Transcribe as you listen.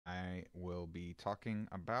I will be talking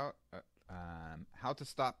about how to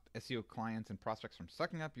stop SEO clients and prospects from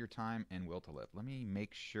sucking up your time and will to live. Let me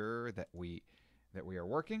make sure that we are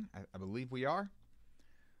working. I believe we are.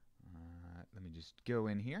 Let me just go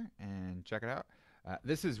in here and check it out.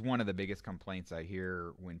 This is one of the biggest complaints I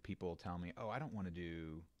hear when people tell me, "Oh, I don't want to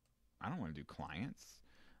do clients,"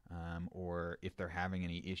 or if they're having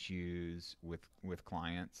any issues with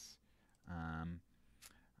clients. Um,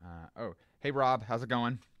 oh, hey Rob, how's it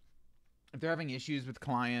going? If they're having issues with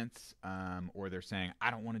clients, or they're saying,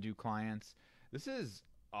 "I don't want to do clients," this is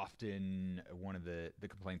often one of the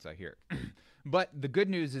complaints I hear. But the good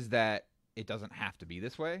news is that it doesn't have to be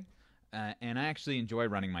this way. And I actually enjoy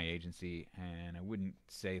running my agency, and I wouldn't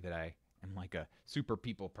say that I am like a super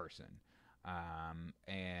people person. And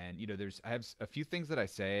I have a few things that I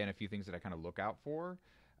say and a few things that I kind of look out for,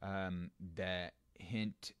 that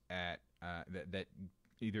hint at that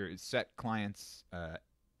either set clients,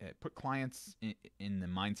 put clients in the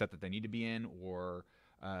mindset that they need to be in, or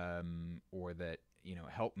that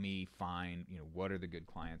help me find what are the good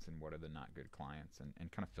clients and what are the not good clients,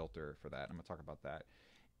 and kind of filter for that. I'm gonna talk about that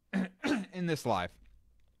in this live.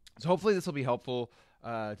 So hopefully this will be helpful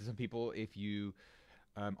to some people. If you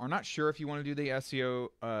are not sure if you want to do the SEO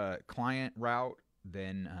client route,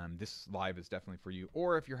 then this live is definitely for you.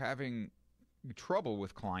 Or if you're having trouble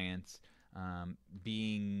with clients,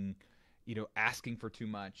 being asking for too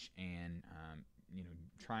much, and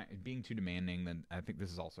being too demanding, then I think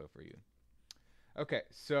this is also for you. Okay,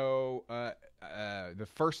 so the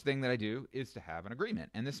first thing that I do is to have an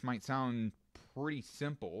agreement, and this might sound pretty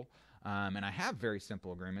simple, and I have very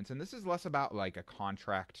simple agreements, and this is less about like a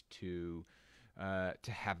contract to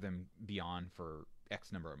have them be on for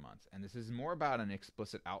X number of months, and this is more about an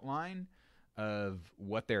explicit outline of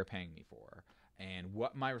what they're paying me for, and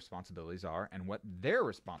what my responsibilities are, and what their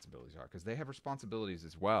responsibilities are, because they have responsibilities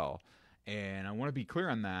as well, and I want to be clear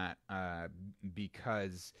on that,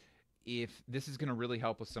 because if this is going to really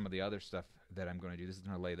help with some of the other stuff that I'm going to do, this is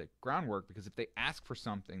going to lay the groundwork, because if they ask for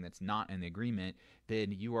something that's not in the agreement,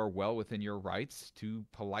 then you are well within your rights to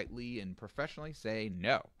politely and professionally say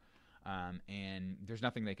no. And there's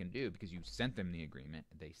nothing they can do, because you sent them the agreement,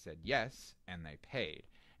 they said yes, and they paid.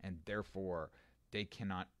 And therefore, they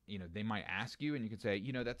cannot, they might ask you, and you can say,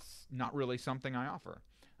 that's not really something I offer,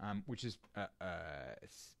 which is a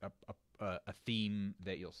theme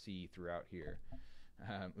that you'll see throughout here.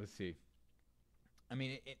 Let's see. I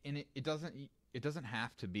mean, it doesn't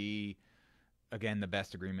have to be, again, the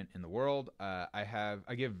best agreement in the world.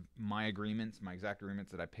 I give my agreements, my exact agreements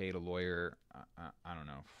that I paid a lawyer, I don't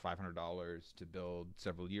know, $500 to build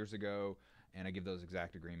several years ago, and I give those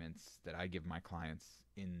exact agreements that I give my clients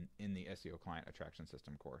in the SEO client attraction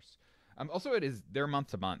system course. Also, they're month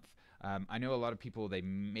to month. I know a lot of people, they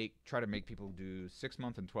try to make people do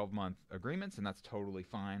 6-month and 12-month agreements, and that's totally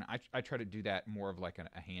fine. I try to do that more of like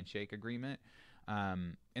a handshake agreement.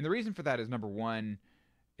 And the reason for that is, number one,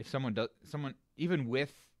 if someone even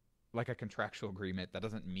with like a contractual agreement, that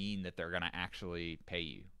doesn't mean that they're gonna actually pay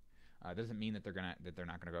you. Doesn't mean that they're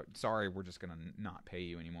not gonna go, sorry, we're just gonna not pay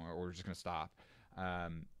you anymore, or we're just gonna stop.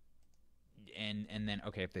 And then,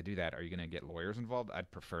 okay, if they do that, are you gonna get lawyers involved? I'd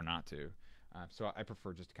prefer not to. So I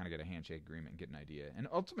prefer just to kind of get a handshake agreement and get an idea. And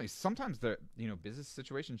ultimately, sometimes the business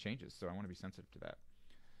situation changes, so I want to be sensitive to that.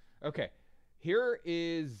 Okay, here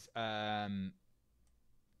is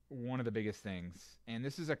one of the biggest things, and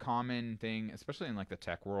this is a common thing, especially in like the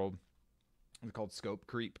tech world. It's called scope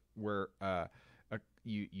creep, where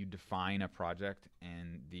you define a project,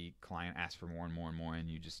 and the client asks for more and more and more, and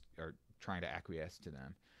you just are trying to acquiesce to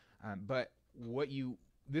them. But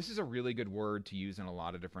this is a really good word to use in a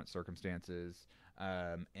lot of different circumstances.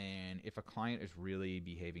 And if a client is really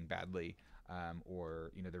behaving badly,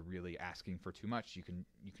 or they're really asking for too much, you can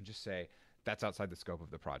just say, that's outside the scope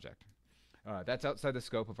of the project. That's outside the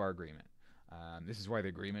scope of our agreement. This is why the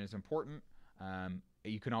agreement is important.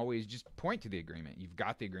 You can always just point to the agreement. You've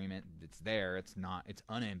got the agreement. It's there. It's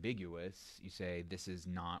unambiguous. You say, this is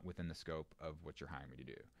not within the scope of what you're hiring me to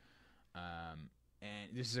do.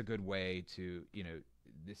 And this is a good way to,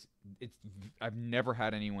 I've never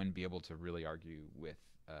had anyone be able to really argue with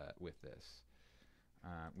this,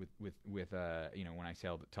 when I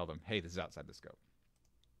tell them, hey, this is outside the scope.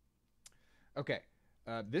 Okay.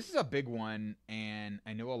 This is a big one, and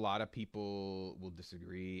I know a lot of people will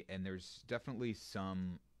disagree, and there's definitely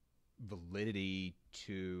some validity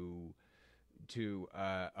to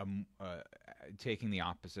taking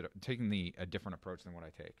a different approach than what I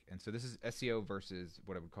take. And so this is SEO versus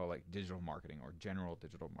what I would call like digital marketing or general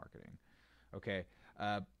digital marketing. Okay,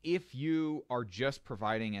 if you are just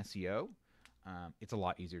providing SEO, it's a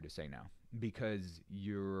lot easier to say no because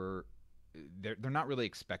they're not really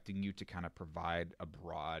expecting you to kind of provide a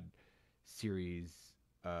broad series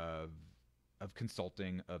of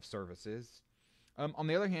consulting of services. On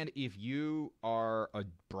the other hand, if you are a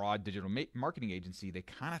broad digital marketing agency, they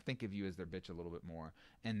kind of think of you as their bitch a little bit more,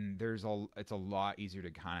 and it's a lot easier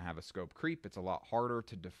to kind of have a scope creep. It's a lot harder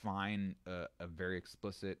to define a very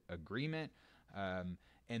explicit agreement, and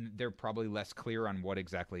they're probably less clear on what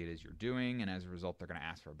exactly it is you're doing, and as a result, they're going to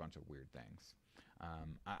ask for a bunch of weird things.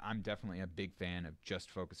 I'm definitely a big fan of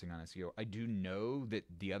just focusing on SEO. I do know that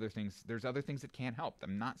there's other things that can't help.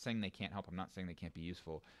 I'm not saying they can't help. I'm not saying they can't be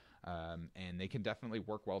useful. And they can definitely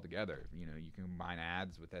work well together. You know, you can combine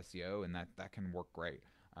ads with SEO, and that can work great.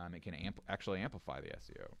 It can actually amplify the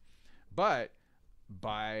SEO. But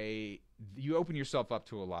you open yourself up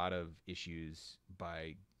to a lot of issues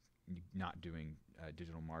by not doing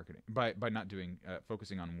digital marketing, by not doing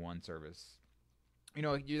focusing on one service. You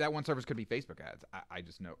know, that one service could be Facebook ads. I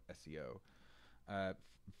just know SEO.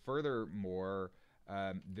 Furthermore,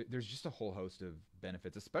 there's just a whole host of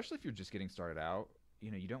benefits, especially if you're just getting started out. You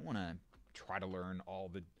know, you don't want to try to learn all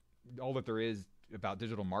that there is about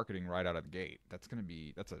digital marketing right out of the gate. That's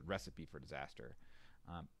a recipe for disaster.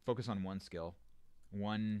 Focus on one skill,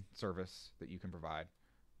 one service that you can provide,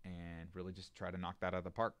 and really just try to knock that out of the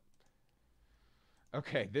park.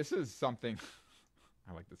 Okay, this is something.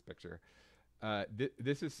 I like this picture.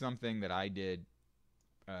 This is something that I did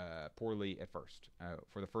poorly at first.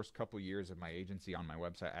 For the first couple years of my agency on my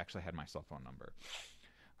website, I actually had my cell phone number,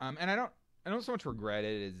 and I don't so much regret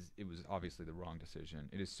it as it was obviously the wrong decision.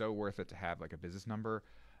 It is so worth it to have like a business number.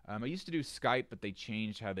 I used to do Skype, but they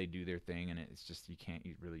changed how they do their thing, and it's just you can't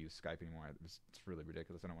really use Skype anymore. It's really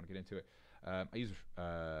ridiculous. I don't want to get into it. I use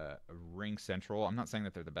Ring Central. I'm not saying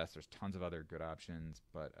that they're the best. There's tons of other good options,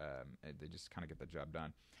 but they just kind of get the job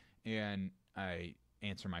done. And I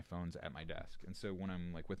answer my phones at my desk. And so when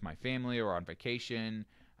I'm like with my family or on vacation,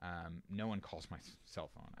 no one calls my cell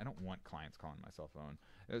phone. I don't want clients calling my cell phone,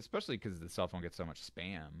 especially because the cell phone gets so much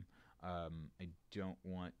spam. I don't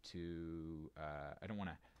want to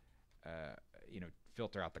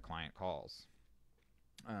filter out the client calls.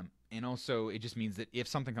 And also, it just means that if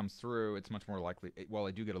something comes through, it's much more likely. While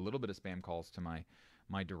I do get a little bit of spam calls to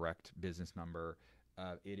my direct business number,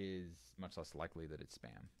 it is much less likely that it's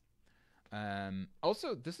spam.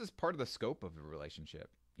 Also, this is part of the scope of the relationship.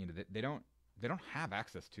 You know, they don't have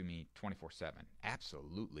access to me 24/7.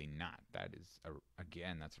 Absolutely not. That is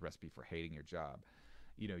that's a recipe for hating your job.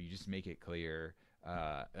 You know, you just make it clear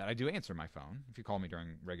that I do answer my phone. If you call me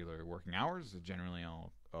during regular working hours, generally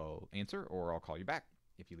I'll answer, or I'll call you back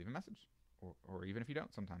if you leave a message, or even if you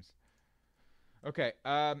don't sometimes. Okay,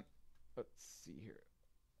 let's see here.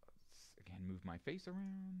 Let's again move my face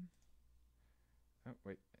around. Oh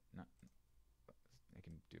wait, not. I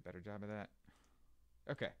can do a better job of that.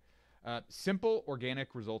 Okay. Simple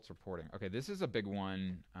organic results reporting. Okay, this is a big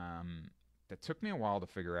one that took me a while to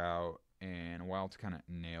figure out and a while to kind of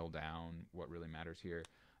nail down what really matters here.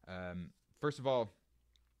 First of all,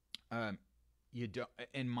 you don't,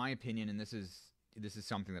 in my opinion, and this is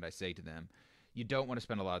something that I say to them, you don't want to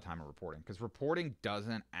spend a lot of time on reporting, because reporting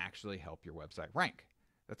doesn't actually help your website rank.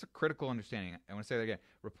 That's a critical understanding. I want to say that again.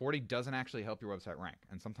 Reporting doesn't actually help your website rank,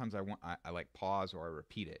 and sometimes I like pause or I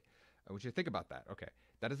repeat it. I want you to think about that. Okay,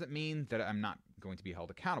 that doesn't mean that I'm not going to be held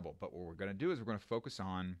accountable, but what we're going to do is we're going to focus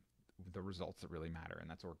on the results that really matter, and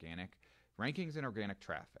that's organic rankings and organic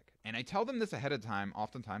traffic. And I tell them this ahead of time,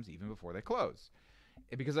 oftentimes even before they close,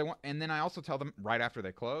 because and then I also tell them right after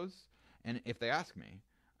they close, and if they ask me,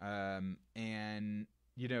 and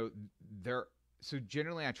you know, so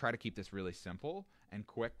generally I try to keep this really simple and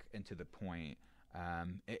quick and to the point.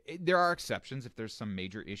 There are exceptions if there's some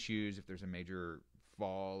major issues, if there's a major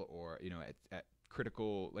fall, or you know, at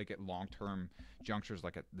critical, like at long-term junctures,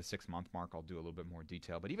 like at the 6-month mark, I'll do a little bit more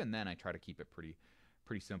detail. But even then, I try to keep it pretty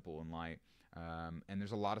simple and light. And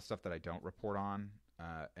there's a lot of stuff that I don't report on,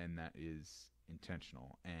 and that is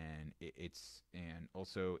intentional. And and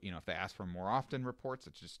also, you know, if they ask for more often reports,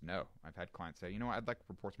 it's just no. I've had clients say, you know what, I'd like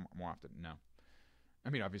reports more often. No. I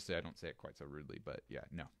mean, obviously, I don't say it quite so rudely, but yeah,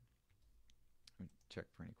 no. Let me check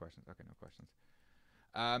for any questions. Okay, no questions.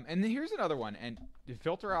 And then here's another one, and to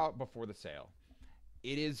filter out before the sale.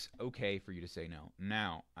 It is okay for you to say no.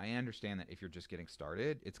 Now, I understand that if you're just getting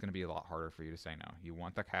started, it's going to be a lot harder for you to say no. You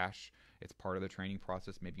want the cash. It's part of the training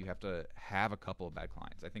process. Maybe you have to have a couple of bad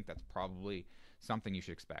clients. I think that's probably something you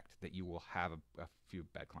should expect, that you will have a few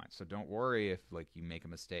bad clients. So don't worry if like you make a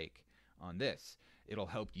mistake on this. It'll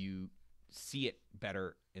help you see it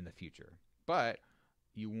better in the future. But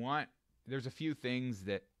there's a few things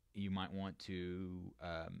that you might want to,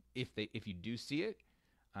 if you do see it,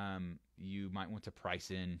 you might want to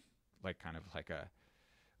price in like kind of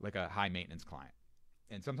like a high maintenance client.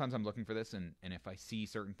 And sometimes I'm looking for this, and if I see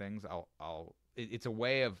certain things, it's a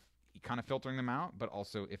way of kind of filtering them out, but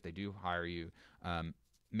also if they do hire you,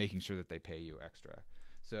 making sure that they pay you extra.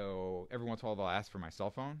 So every once in a while they'll ask for my cell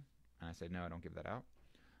phone, and I say no, I don't give that out.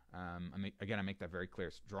 I make that very clear.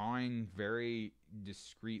 It's drawing very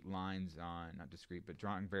discrete lines on, not discrete, but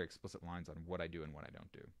drawing very explicit lines on what I do and what I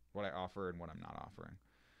don't do, what I offer and what I'm not offering.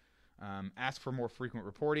 Ask for more frequent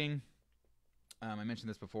reporting. I mentioned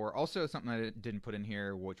this before. Also, something I didn't put in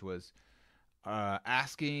here, which was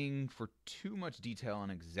asking for too much detail on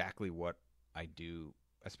exactly what I do,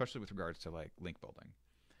 especially with regards to like link building.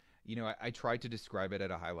 I tried to describe it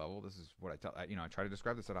at a high level. This is what I try to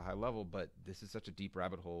describe this at a high level, but this is such a deep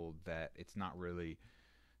rabbit hole that it's not really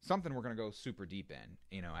something we're going to go super deep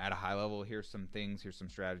in. At a high level, here's some things, here's some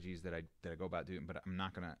strategies that I go about doing, but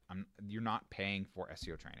you're not paying for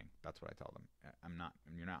SEO training. That's what I tell them.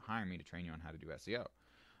 You're not hiring me to train you on how to do SEO.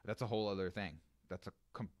 That's a whole other thing. That's a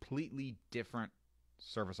completely different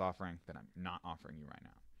service offering that I'm not offering you right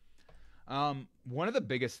now. One of the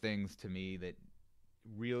biggest things to me that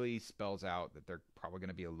really spells out that they're probably going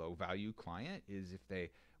to be a low value client is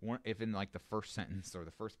if in like the first sentence or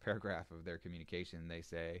the first paragraph of their communication they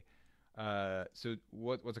say, so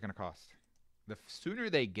what's it going to cost? The sooner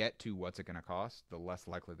they get to what's it going to cost, the less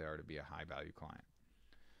likely they are to be a high value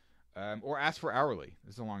client. Or ask for hourly.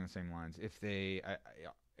 This is along the same lines. If they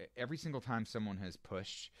every single time someone has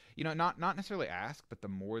pushed, not necessarily ask, but the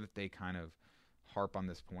more that they kind of harp on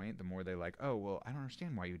this point, the more they like, oh, well, I don't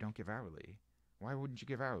understand why you don't give hourly. Why wouldn't you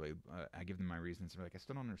give hourly? I give them my reasons. They're like, I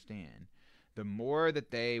still don't understand. The more that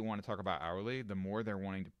they want to talk about hourly, the more they're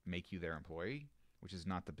wanting to make you their employee, which is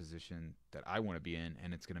not the position that I want to be in.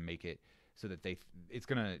 And it's going to make it so that it's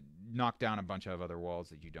going to knock down a bunch of other walls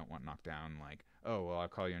that you don't want knocked down. Like, oh, well, I'll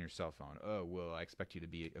call you on your cell phone. Oh, well, I expect you to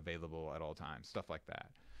be available at all times. Stuff like that.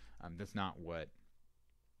 That's not what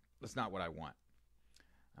I want.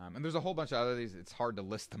 And there's a whole bunch of other these. It's hard to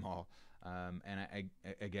list them all. And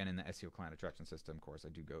again, in the SEO client attraction system course, I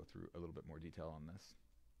do go through a little bit more detail on this.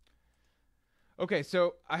 Okay,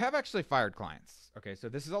 so I have actually fired clients. Okay, so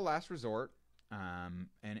this is a last resort,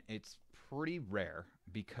 and it's pretty rare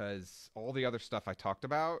because all the other stuff I talked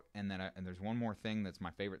about, and there's one more thing that's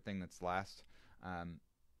my favorite thing that's last,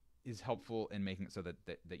 is helpful in making it so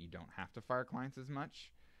that you don't have to fire clients as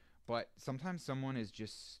much. But sometimes someone is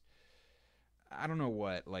just, I don't know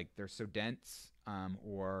what, like they're so dense,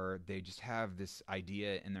 or they just have this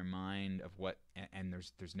idea in their mind of what, and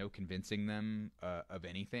there's no convincing them of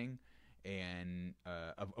anything, and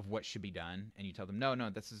of what should be done. And you tell them, no,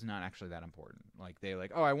 this is not actually that important. Like they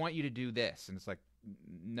like, oh, I want you to do this, and it's like,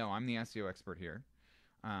 no, I'm the SEO expert here,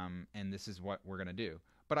 and this is what we're gonna do.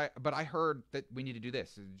 But I heard that we need to do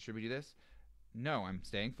this. Should we do this? No, I'm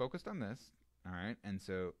staying focused on this. All right, and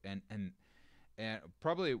so and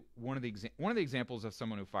probably one of the examples of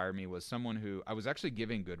someone who fired me was someone who I was actually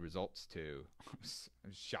giving good results to. It was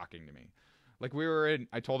shocking to me. Like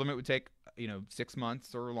I told him it would take 6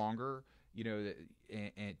 months or longer,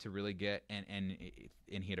 and to really get and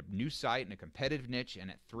he had a new site and a competitive niche,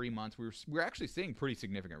 and at 3 months we were actually seeing pretty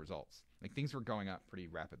significant results. Like things were going up pretty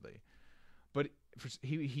rapidly. But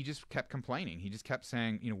he just kept complaining. He just kept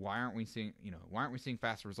saying, why aren't we seeing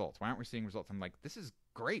fast results? Why aren't we seeing results? I'm like, this is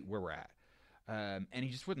great where we're at. And he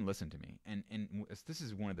just wouldn't listen to me. And this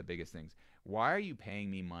is one of the biggest things. Why are you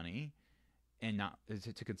paying me money and not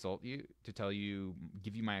to consult you, to tell you,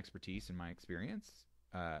 give you my expertise and my experience,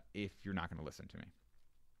 if you're not going to listen to me?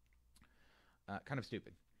 Kind of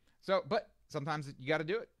stupid. So, but sometimes you got to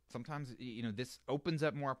do it. Sometimes, this opens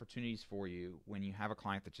up more opportunities for you when you have a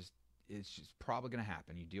client that it's just probably going to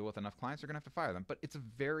happen. You deal with enough clients, you're going to have to fire them. But it's a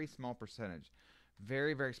very small percentage.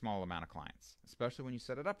 Very, very small amount of clients, especially when you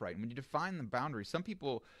set it up right. And when you define the boundaries, some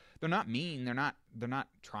people, they're not mean. They're not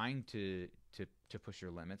trying to push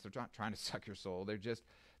your limits. They're not trying to suck your soul. They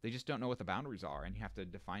just don't know what the boundaries are, and you have to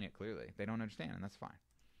define it clearly. They don't understand, and that's fine.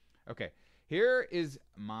 Okay, here is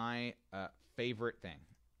my favorite thing.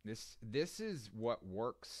 This is what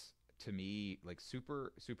works to me like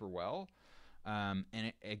super, super well. And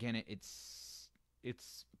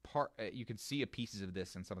it's part, you can see pieces of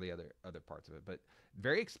this in some of the other parts of it, but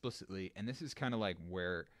very explicitly. And this is kind of like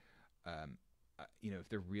where, if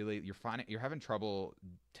they're really, you're having trouble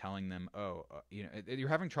telling them, you're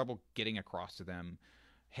having trouble getting across to them,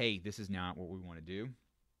 hey, this is not what we want to do.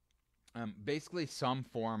 Basically some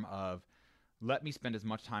form of, let me spend as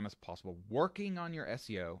much time as possible working on your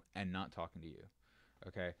SEO and not talking to you.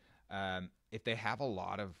 Okay. If they have a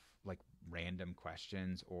lot of like random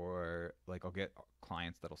questions, or like I'll get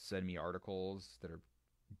clients that'll send me articles that are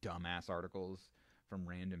dumbass articles from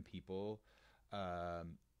random people.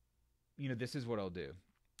 Um, this is what I'll do.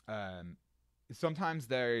 Um, Sometimes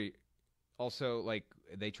they also like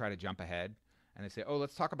they try to jump ahead and they say, "Oh,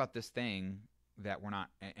 let's talk about this thing that we're not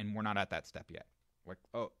at that step yet." Like,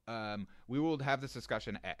 "Oh, we will have this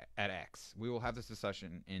discussion at X. We will have this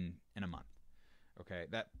discussion in a month." Okay,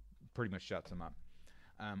 that pretty much shuts them up.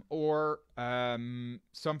 Or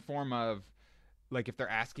some form of like if they're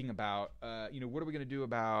asking about, what are we going to do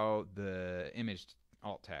about the image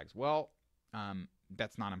alt tags? Well,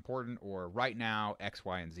 that's not important. Or right now, X,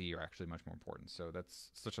 Y, and Z are actually much more important. So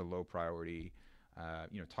that's such a low priority.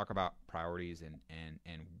 Talk about priorities and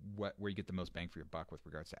where you get the most bang for your buck with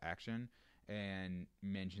regards to action, and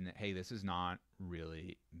mention that, hey, this is not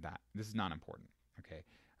really that. This is not important. Okay.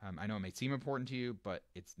 I know it may seem important to you, but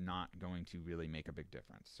it's not going to really make a big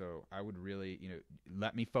difference. So I would really,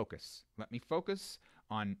 let me focus. Let me focus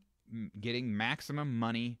on getting maximum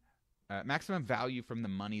money, maximum value from the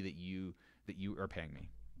money that you are paying me.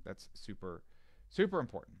 That's super, super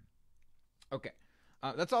important. Okay,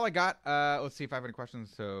 that's all I got. Let's see if I have any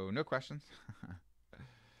questions. So no questions.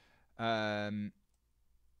 All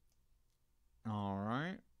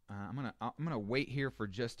right. I'm gonna wait here for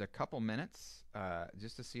just a couple minutes,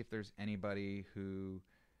 just to see if there's anybody who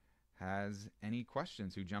has any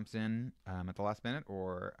questions, who jumps in at the last minute,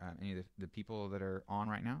 or any of the people that are on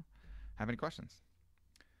right now have any questions.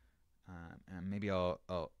 And maybe I'll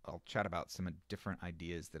chat about some different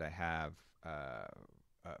ideas that I have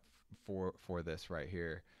for this right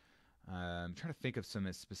here. I'm trying to think of some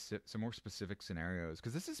more specific scenarios,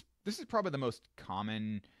 because this is probably the most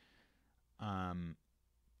common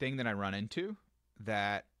thing that I run into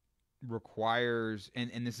that requires,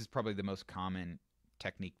 and this is probably the most common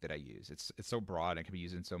technique that I use. It's so broad and can be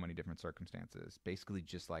used in so many different circumstances. Basically,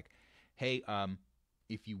 just like, hey,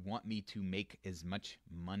 if you want me to make as much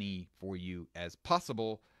money for you as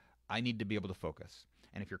possible, I need to be able to focus.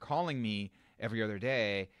 And if you're calling me every other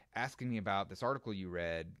day asking me about this article you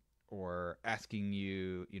read, or asking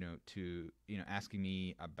you, asking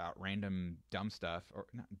me about random dumb stuff, or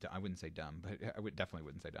not, I wouldn't say dumb, but definitely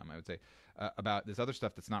wouldn't say dumb. I would say about this other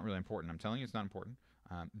stuff that's not really important. I'm telling you it's not important.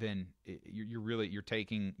 Then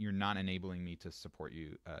you're not enabling me to support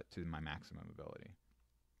you to my maximum ability.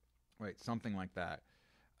 Right, something like that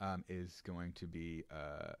is going to be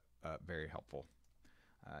very helpful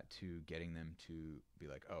to getting them to be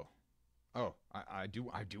like, I do.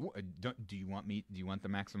 Do you want the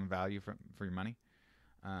maximum value for your money?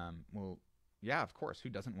 Well, yeah, of course. Who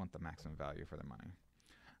doesn't want the maximum value for their money?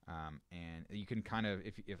 And you can kind of,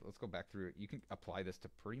 if let's go back through it, you can apply this to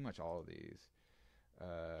pretty much all of these.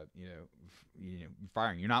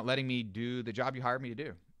 Firing. You're not letting me do the job you hired me to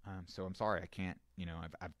do. So I'm sorry, I can't.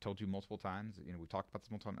 I've told you multiple times. We've talked about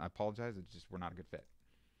this multiple times. I apologize. It's just we're not a good fit.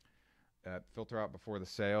 Filter out before the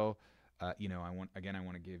sale. I want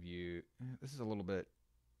to give you. This is a little bit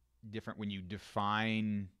different when you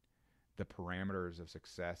define the parameters of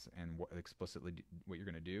success and what you're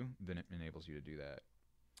going to do. Then it enables you to do that.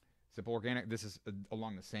 Simple organic. This is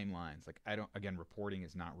along the same lines. Like reporting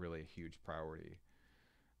is not really a huge priority.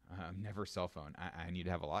 Never cell phone. I need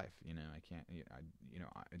to have a life. I can't.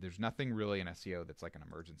 There's nothing really in SEO that's like an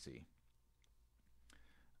emergency.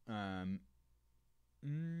 I'm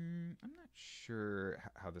not sure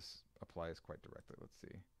how this applies quite directly. Let's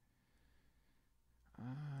see.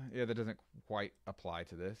 Yeah, that doesn't quite apply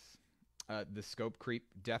to this. The scope creep,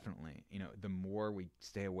 definitely. The more we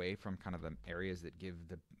stay away from kind of the areas that give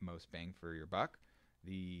the most bang for your buck,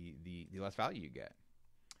 the less value you get.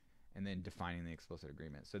 And then defining the explicit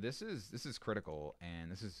agreement. So this is critical, and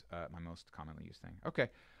this is my most commonly used thing. Okay,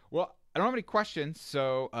 well, I don't have any questions,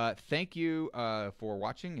 so thank you for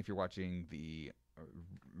watching. If you're watching the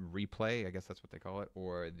replay, I guess that's what they call it,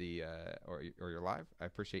 or the or you're live, I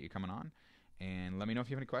appreciate you coming on, and let me know if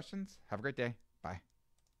you have any questions. Have a great day. Bye.